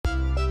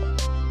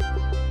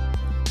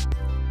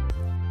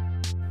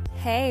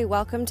Hey,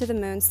 welcome to the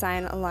Moon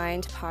Sign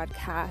Aligned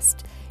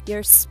podcast,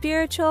 your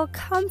spiritual,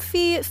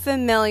 comfy,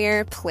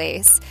 familiar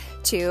place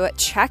to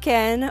check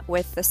in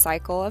with the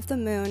cycle of the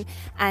moon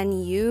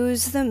and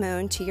use the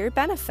moon to your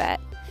benefit.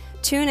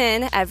 Tune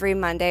in every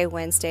Monday,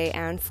 Wednesday,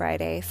 and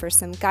Friday for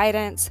some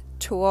guidance,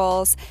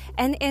 tools,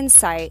 and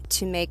insight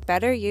to make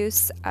better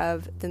use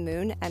of the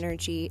moon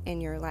energy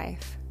in your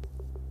life.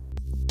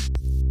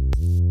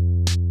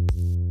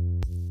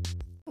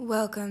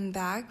 Welcome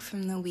back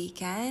from the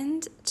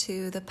weekend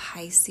to the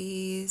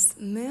Pisces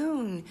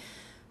moon.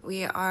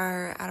 We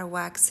are at a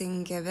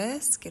waxing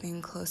gibbous,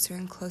 getting closer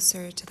and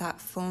closer to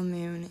that full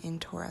moon in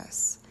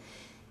Taurus.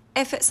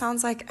 If it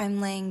sounds like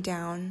I'm laying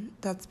down,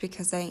 that's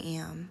because I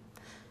am.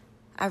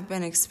 I've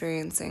been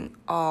experiencing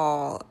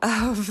all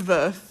of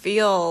the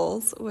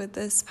feels with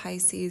this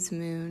Pisces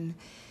moon.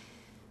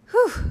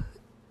 Whew.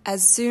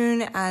 As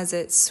soon as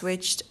it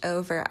switched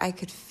over, I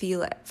could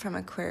feel it from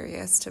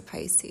Aquarius to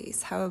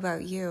Pisces. How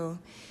about you?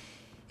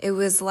 It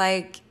was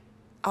like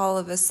all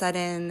of a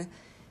sudden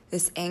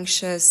this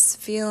anxious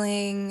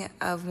feeling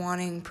of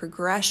wanting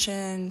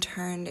progression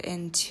turned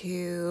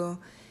into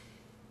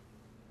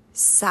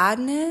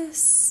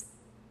sadness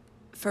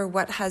for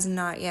what has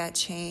not yet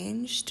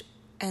changed,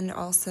 and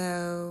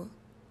also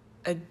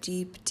a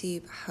deep,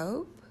 deep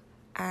hope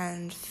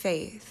and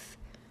faith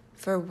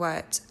for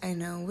what I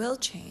know will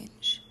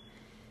change.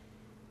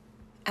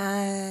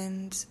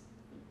 And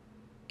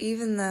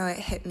even though it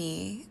hit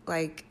me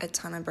like a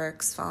ton of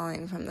bricks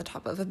falling from the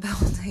top of a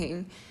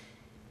building,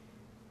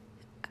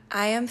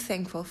 I am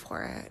thankful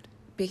for it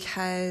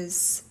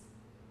because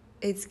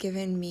it's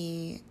given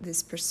me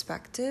this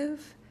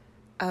perspective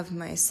of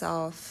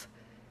myself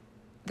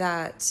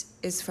that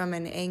is from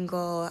an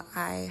angle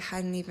I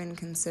hadn't even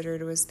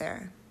considered was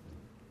there.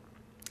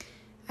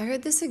 I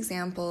heard this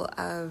example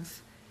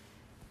of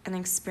an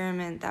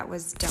experiment that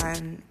was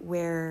done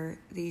where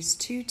these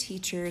two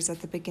teachers at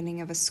the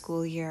beginning of a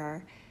school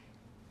year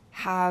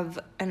have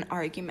an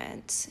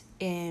argument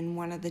in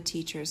one of the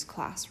teacher's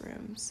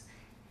classrooms.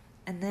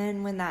 And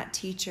then when that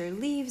teacher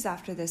leaves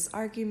after this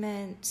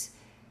argument,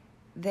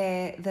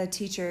 the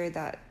teacher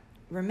that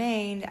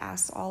remained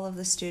asked all of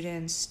the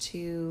students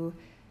to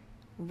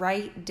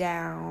write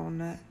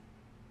down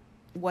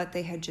what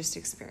they had just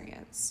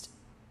experienced.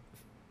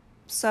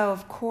 So,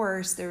 of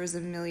course, there was a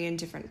million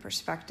different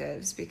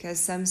perspectives because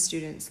some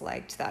students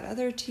liked that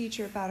other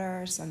teacher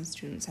better. Some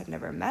students had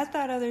never met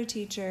that other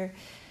teacher.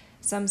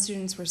 Some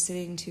students were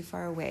sitting too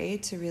far away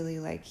to really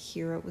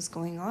hear what was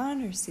going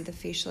on or see the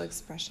facial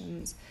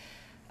expressions.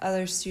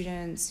 Other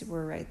students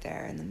were right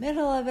there in the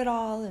middle of it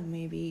all and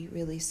maybe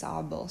really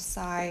saw both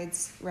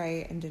sides,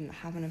 right, and didn't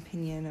have an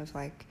opinion of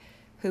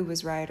who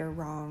was right or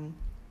wrong.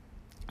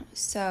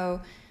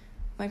 So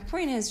my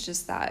point is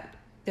just that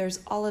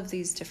there's all of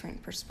these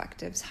different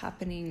perspectives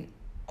happening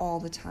all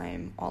the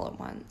time, all at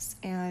once.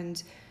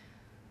 And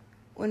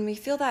when we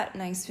feel that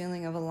nice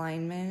feeling of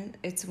alignment,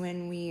 it's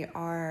when we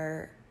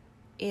are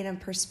in a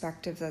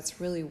perspective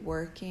that's really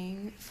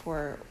working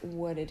for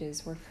what it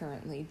is we're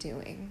currently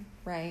doing,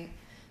 right?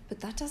 But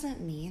that doesn't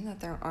mean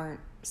that there aren't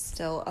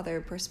still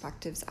other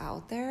perspectives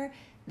out there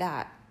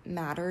that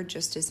matter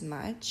just as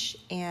much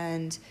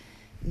and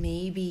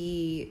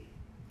maybe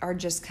are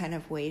just kind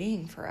of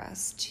waiting for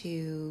us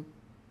to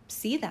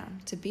see them,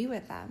 to be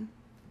with them.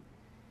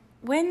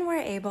 When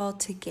we're able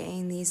to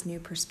gain these new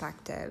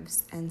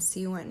perspectives and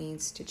see what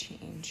needs to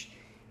change,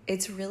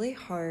 it's really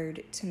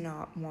hard to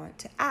not want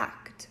to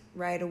act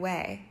right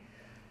away.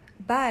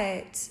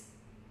 But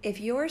if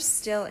you're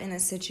still in a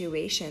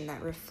situation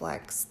that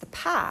reflects the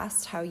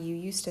past, how you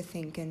used to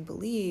think and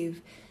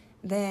believe,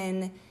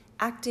 then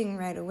acting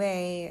right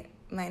away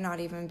might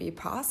not even be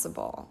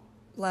possible,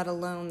 let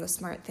alone the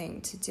smart thing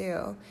to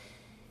do.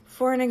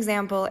 For an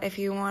example, if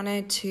you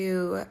wanted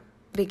to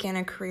begin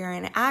a career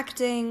in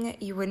acting,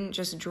 you wouldn't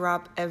just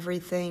drop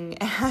everything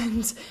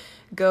and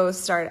go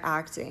start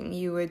acting.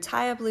 You would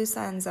tie up loose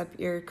ends of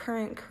your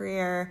current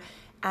career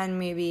and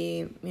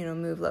maybe,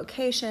 move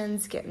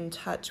locations, get in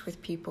touch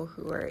with people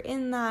who are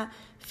in that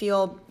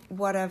field,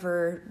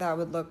 whatever that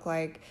would look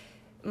like.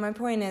 My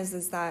point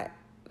is that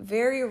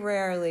very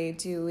rarely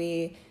do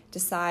we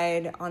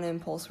decide on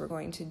impulse we're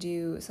going to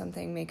do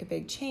something, make a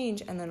big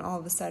change, and then all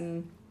of a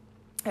sudden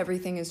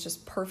everything is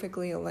just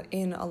perfectly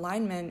in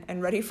alignment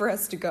and ready for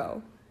us to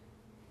go,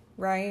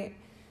 right?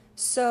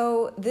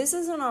 So this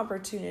is an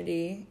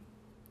opportunity,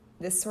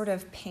 this sort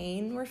of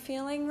pain we're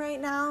feeling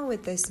right now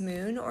with this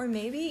moon, or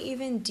maybe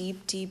even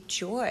deep, deep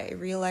joy,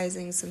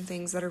 realizing some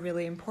things that are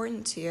really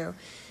important to you.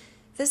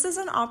 This is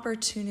an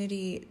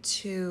opportunity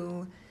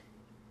to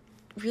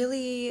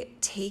really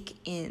take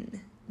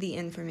in the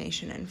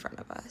information in front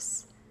of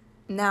us.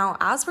 Now,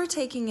 as we're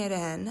taking it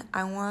in,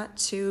 I want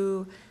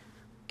to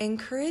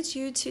encourage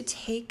you to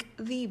take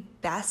the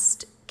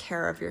best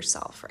care of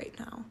yourself right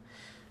now.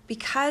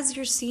 Because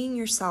you're seeing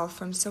yourself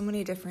from so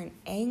many different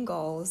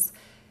angles,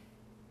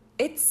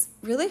 it's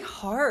really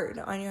hard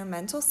on your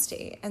mental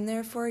state and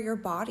therefore your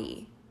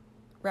body,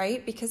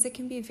 right? Because it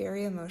can be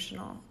very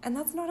emotional, and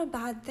that's not a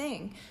bad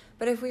thing.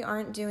 But if we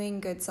aren't doing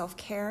good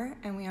self-care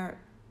and we aren't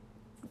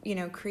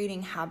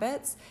creating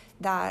habits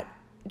that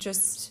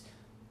just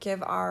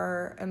give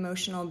our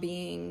emotional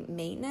being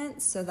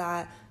maintenance so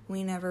that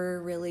we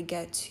never really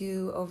get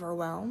too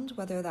overwhelmed,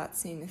 whether that's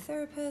seeing a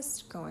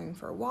therapist, going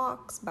for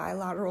walks,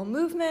 bilateral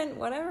movement,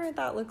 whatever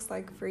that looks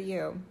like for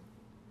you.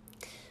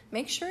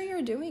 Make sure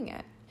you're doing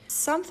it.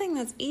 Something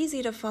that's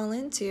easy to fall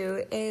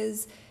into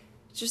is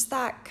just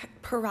that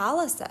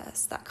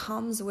paralysis that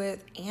comes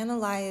with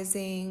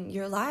analyzing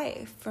your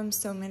life from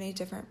so many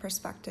different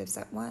perspectives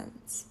at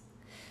once.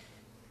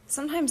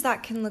 Sometimes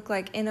that can look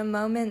like in a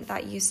moment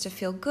that used to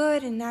feel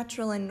good and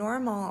natural and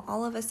normal,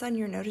 all of a sudden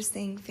you're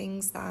noticing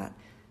things that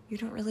you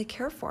don't really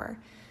care for.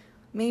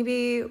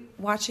 Maybe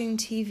watching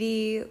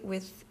TV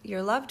with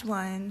your loved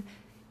one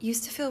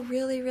used to feel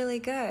really, really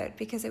good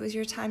because it was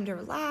your time to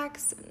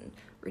relax and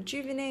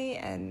rejuvenate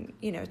and,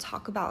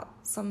 talk about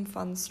some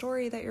fun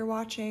story that you're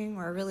watching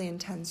or a really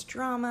intense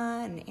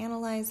drama and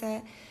analyze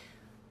it.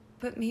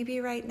 But maybe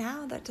right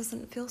now that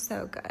doesn't feel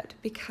so good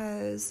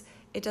because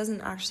it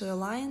doesn't actually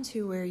align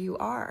to where you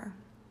are.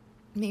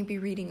 Maybe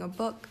reading a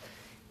book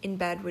in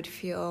bed would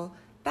feel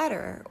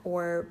better,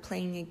 or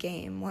playing a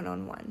game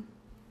one-on-one.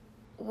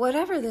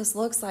 Whatever this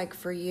looks like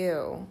for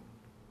you,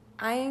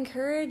 I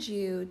encourage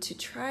you to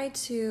try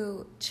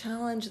to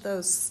challenge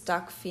those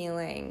stuck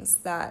feelings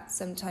that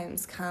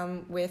sometimes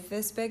come with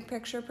this big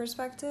picture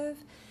perspective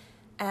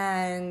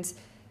and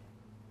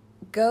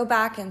go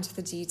back into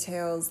the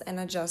details and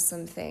adjust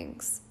some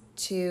things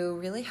to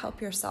really help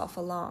yourself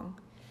along.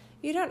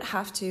 You don't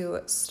have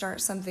to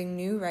start something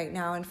new right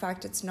now. In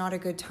fact, it's not a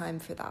good time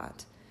for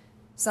that.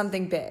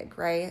 Something big,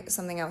 right?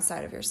 Something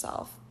outside of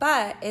yourself.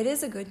 But it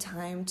is a good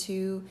time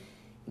to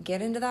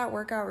get into that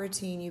workout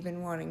routine you've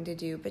been wanting to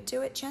do, but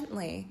do it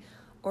gently.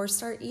 Or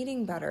start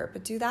eating better,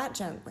 but do that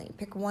gently.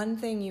 Pick one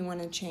thing you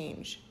want to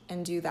change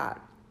and do that.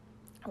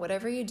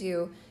 Whatever you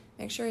do,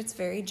 make sure it's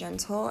very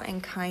gentle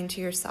and kind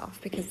to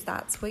yourself because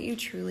that's what you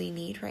truly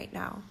need right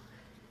now.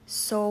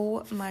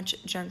 So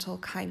much gentle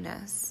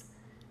kindness.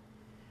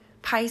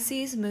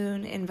 Pisces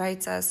moon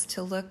invites us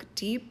to look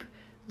deep,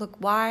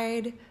 look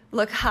wide,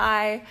 look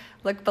high,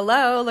 look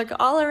below, look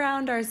all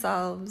around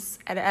ourselves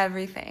at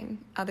everything,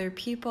 other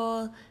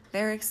people,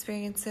 their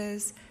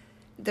experiences.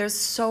 There's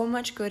so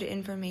much good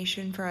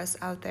information for us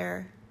out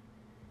there.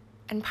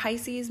 And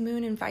Pisces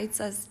moon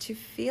invites us to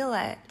feel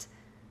it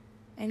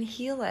and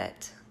heal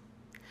it.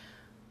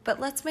 But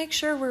let's make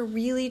sure we're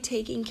really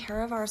taking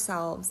care of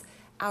ourselves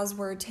as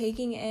we're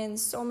taking in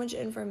so much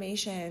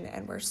information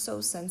and we're so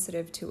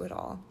sensitive to it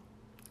all.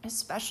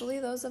 Especially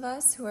those of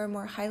us who are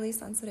more highly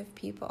sensitive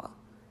people.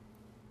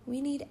 We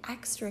need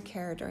extra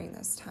care during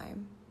this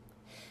time.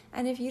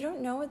 And if you don't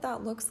know what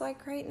that looks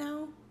like right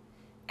now,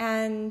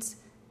 and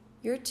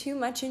you're too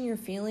much in your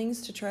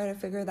feelings to try to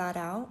figure that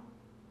out,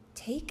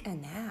 take a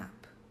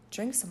nap,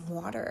 drink some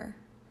water,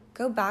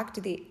 go back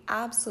to the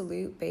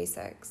absolute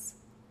basics,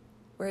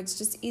 where it's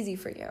just easy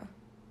for you.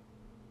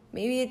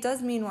 Maybe it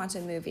does mean watch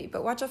a movie,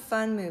 but watch a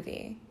fun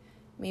movie.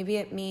 Maybe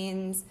it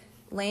means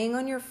laying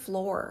on your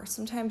floor.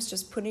 Sometimes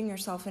just putting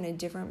yourself in a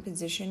different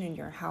position in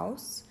your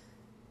house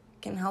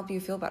can help you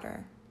feel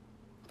better.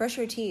 Brush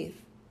your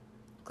teeth,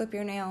 clip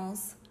your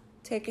nails,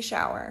 take a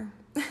shower.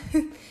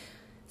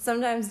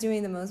 Sometimes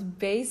doing the most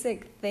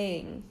basic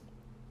thing,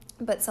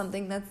 but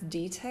something that's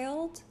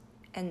detailed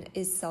and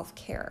is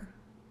self-care.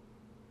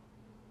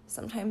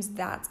 Sometimes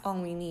that's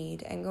all we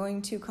need. And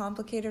going too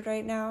complicated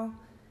right now,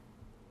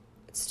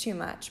 it's too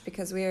much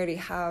because we already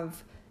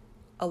have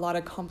a lot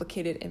of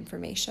complicated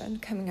information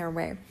coming our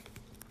way.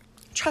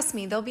 Trust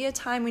me, there'll be a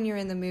time when you're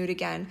in the mood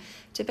again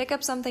to pick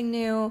up something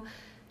new,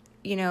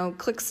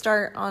 click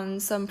start on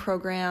some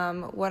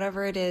program,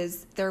 whatever it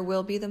is, there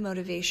will be the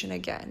motivation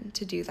again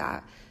to do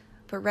that.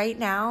 But right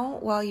now,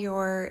 while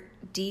you're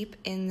deep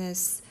in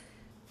this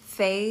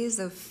phase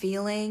of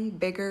feeling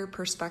bigger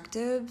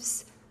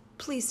perspectives,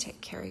 please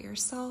take care of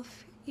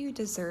yourself. You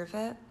deserve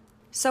it.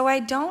 So I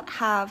don't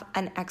have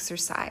an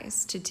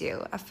exercise to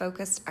do, a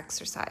focused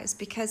exercise,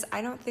 because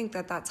I don't think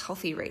that that's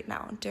healthy right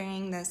now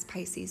during this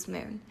Pisces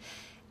moon.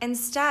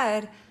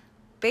 Instead,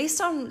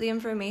 based on the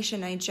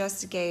information I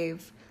just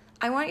gave,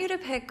 I want you to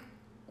pick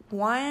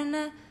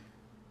one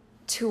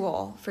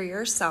tool for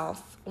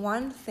yourself,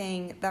 one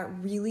thing that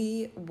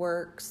really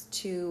works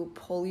to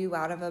pull you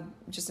out of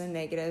just a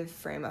negative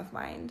frame of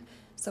mind.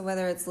 So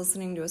whether it's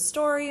listening to a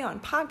story on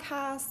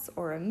podcasts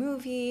or a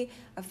movie,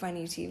 a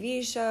funny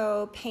TV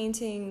show,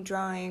 painting,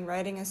 drawing,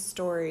 writing a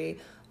story,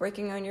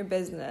 working on your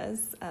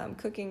business,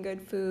 cooking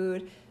good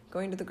food,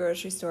 going to the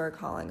grocery store,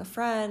 calling a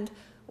friend,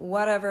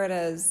 whatever it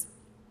is,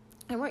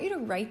 I want you to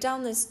write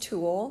down this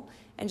tool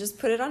and just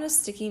put it on a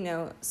sticky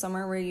note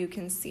somewhere where you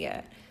can see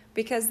it.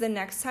 Because the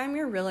next time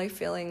you're really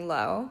feeling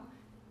low,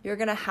 you're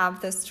going to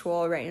have this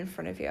tool right in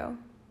front of you.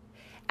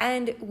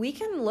 And we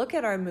can look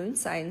at our moon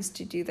signs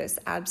to do this,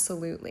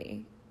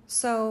 absolutely.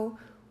 So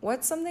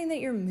what's something that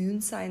your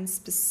moon sign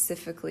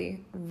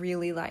specifically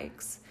really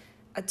likes?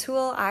 A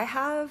tool I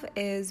have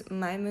is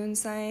my moon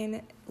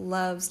sign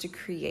loves to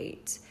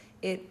create.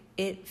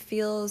 It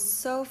feels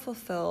so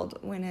fulfilled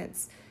when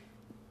it's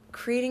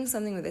creating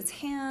something with its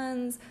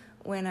hands,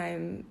 when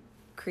I'm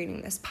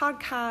creating this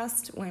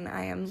podcast, when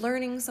I am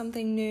learning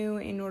something new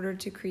in order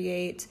to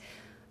create.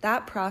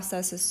 That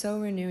process is so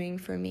renewing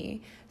for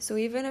me. So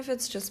even if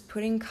it's just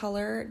putting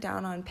color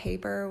down on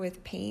paper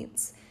with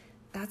paints,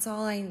 that's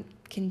all I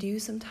can do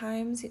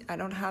sometimes. I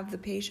don't have the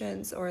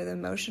patience or the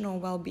emotional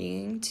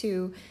well-being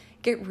to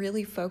get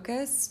really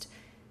focused.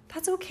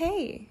 That's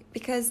okay,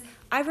 because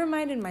I've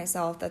reminded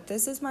myself that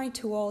this is my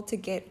tool to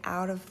get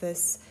out of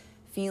this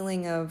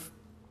feeling of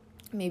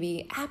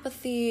maybe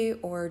apathy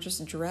or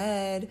just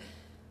dread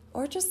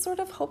or just sort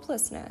of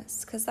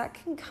hopelessness, because that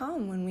can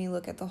come when we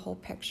look at the whole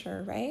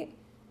picture, right?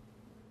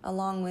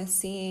 Along with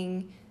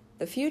seeing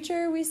the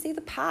future, we see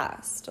the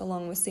past.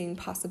 Along with seeing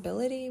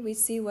possibility, we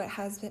see what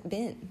has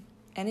been.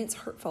 And it's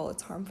hurtful,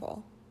 it's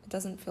harmful. It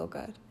doesn't feel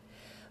good.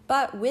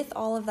 But with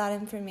all of that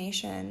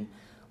information,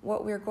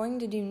 what we're going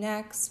to do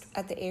next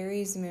at the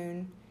Aries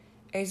moon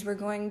is we're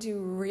going to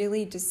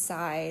really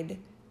decide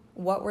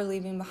what we're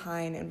leaving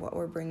behind and what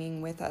we're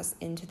bringing with us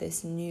into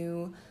this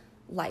new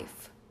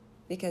life.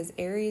 Because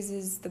Aries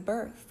is the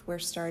birth. We're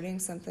starting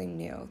something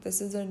new.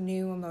 This is a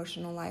new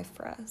emotional life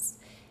for us.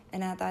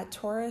 And at that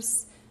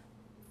Taurus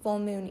full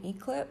moon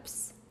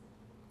eclipse,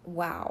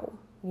 wow,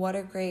 what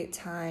a great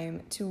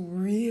time to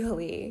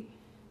really,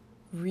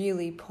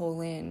 really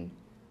pull in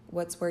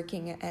what's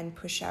working and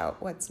push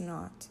out what's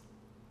not.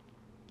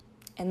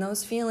 And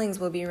those feelings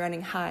will be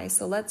running high.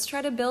 So let's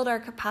try to build our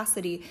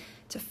capacity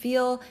to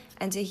feel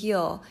and to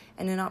heal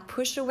and to not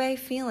push away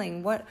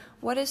feeling.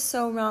 What is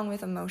so wrong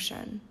with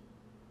emotion?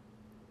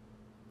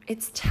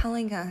 It's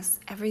telling us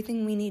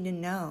everything we need to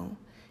know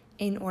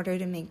in order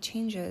to make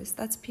changes.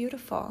 That's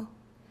beautiful.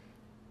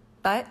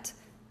 But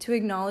to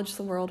acknowledge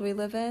the world we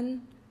live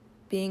in,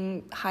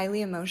 being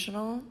highly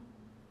emotional,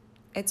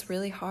 it's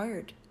really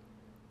hard.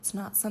 It's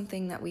not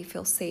something that we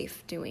feel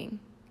safe doing.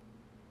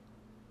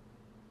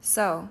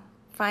 So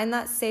find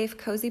that safe,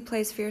 cozy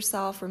place for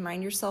yourself.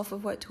 Remind yourself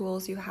of what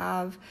tools you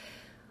have.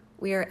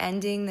 We are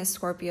ending the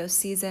Scorpio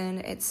season.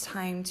 It's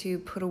time to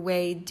put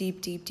away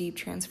deep, deep, deep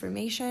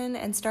transformation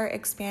and start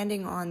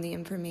expanding on the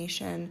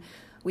information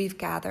we've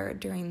gathered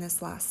during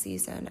this last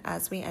season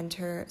as we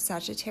enter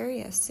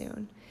Sagittarius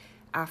soon,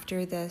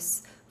 after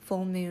this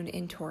full moon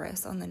in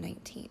Taurus on the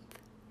 19th.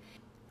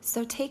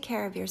 So take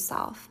care of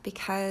yourself,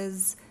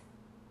 because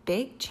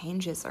big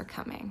changes are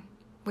coming.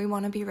 We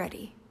want to be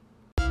ready.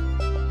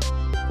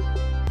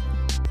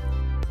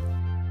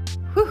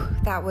 Whew,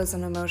 that was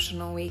an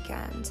emotional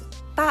weekend.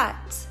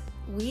 But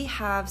we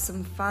have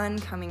some fun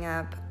coming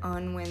up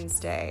on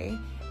Wednesday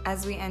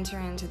as we enter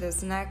into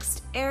this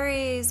next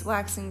Aries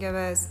waxing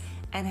gibbous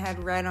and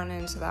head right on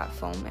into that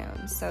full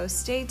moon. So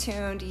stay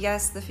tuned.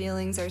 Yes, the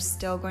feelings are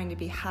still going to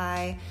be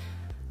high,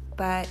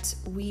 but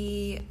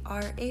we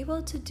are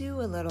able to do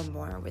a little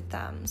more with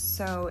them.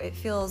 So it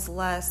feels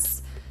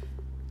less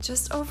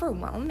just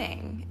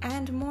overwhelming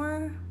and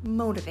more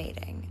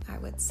motivating, I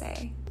would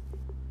say.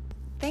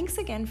 Thanks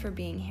again for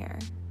being here.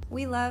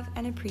 We love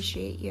and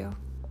appreciate you.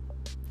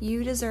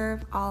 You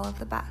deserve all of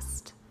the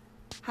best.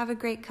 Have a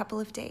great couple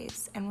of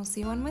days, and we'll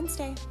see you on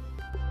Wednesday.